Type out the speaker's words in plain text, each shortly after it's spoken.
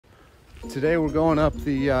Today we're going up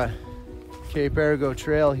the Cape Arago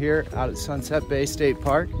Trail here out at Sunset Bay State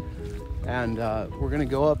Park, and we're gonna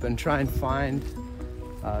go up and try and find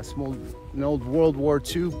an old World War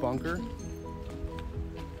II bunker.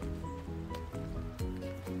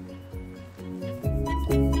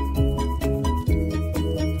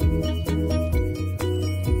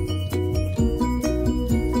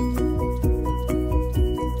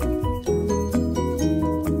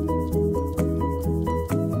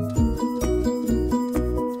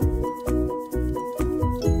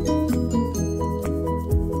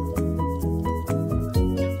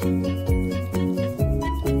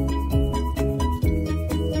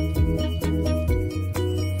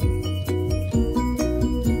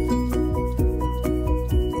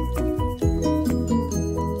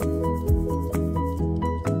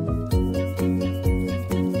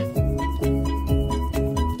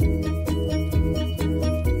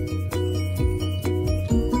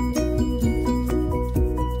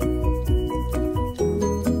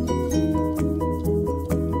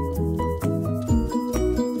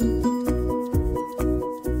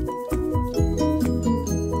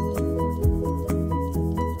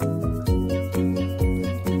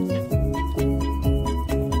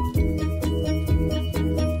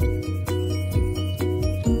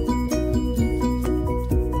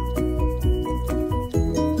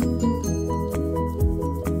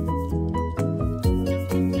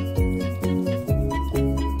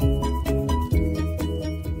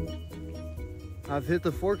 I've hit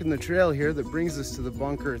the fork in the trail here that brings us to the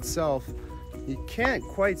bunker itself. You can't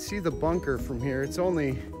quite see the bunker from here. It's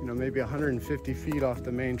only, maybe 150 feet off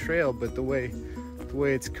the main trail, but the way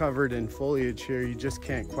it's covered in foliage here, you just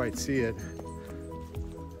can't quite see it.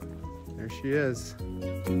 There she is.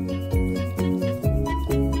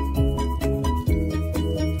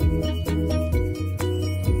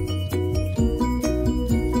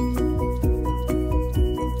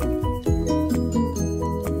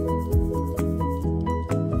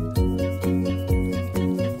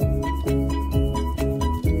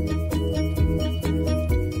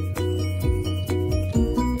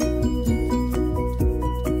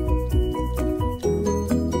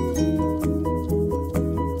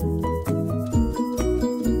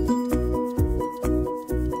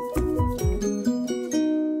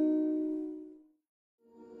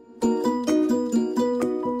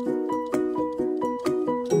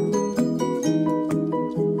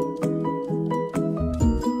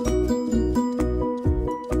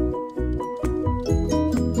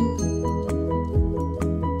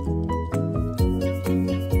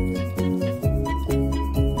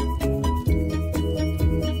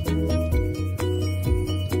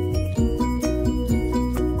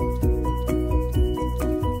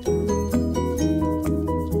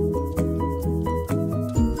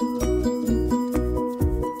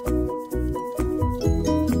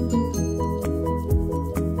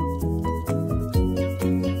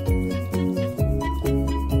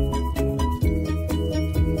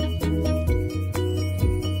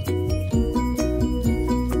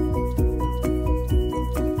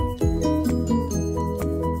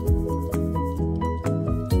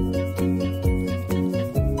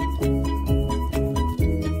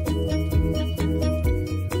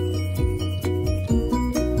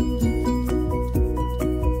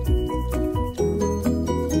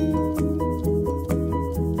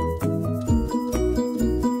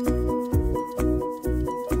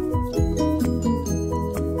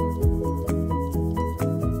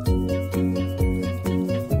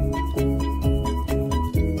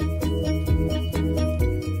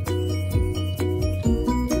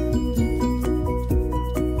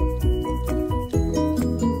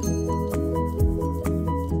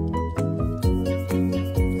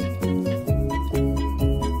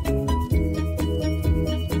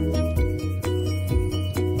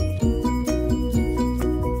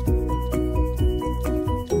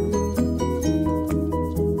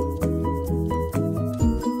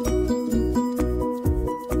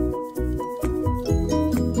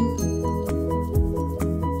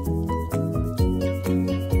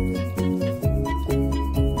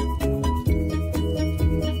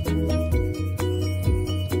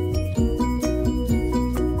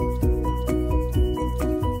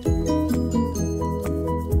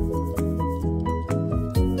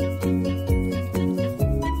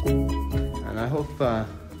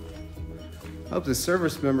 hope the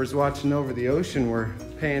service members watching over the ocean were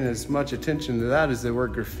paying as much attention to that as they were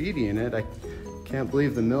graffitiing it. I can't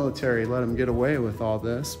believe the military let them get away with all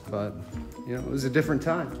this, but you know, it was a different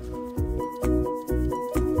time.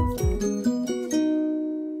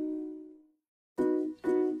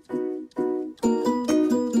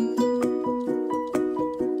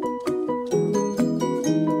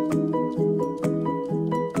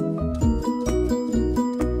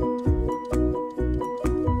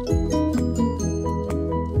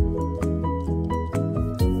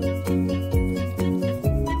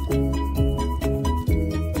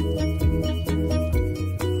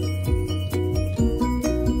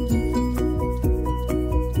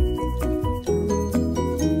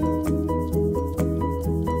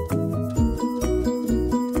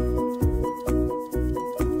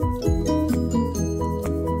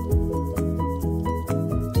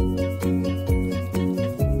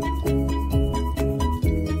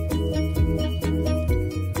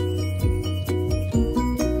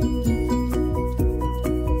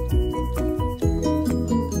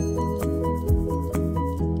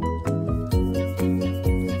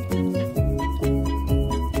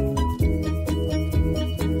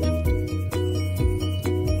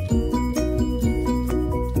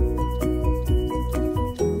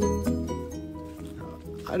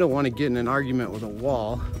 I don't want to get in an argument with a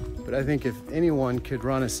wall, but I think if anyone could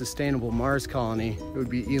run a sustainable Mars colony, it would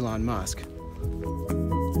be Elon Musk.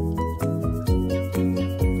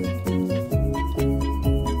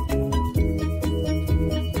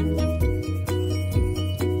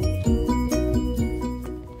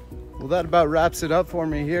 Well, that about wraps it up for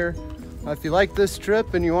me here. If you like this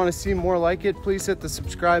trip and you want to see more like it, please hit the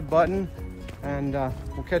subscribe button, and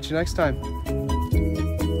we'll catch you next time.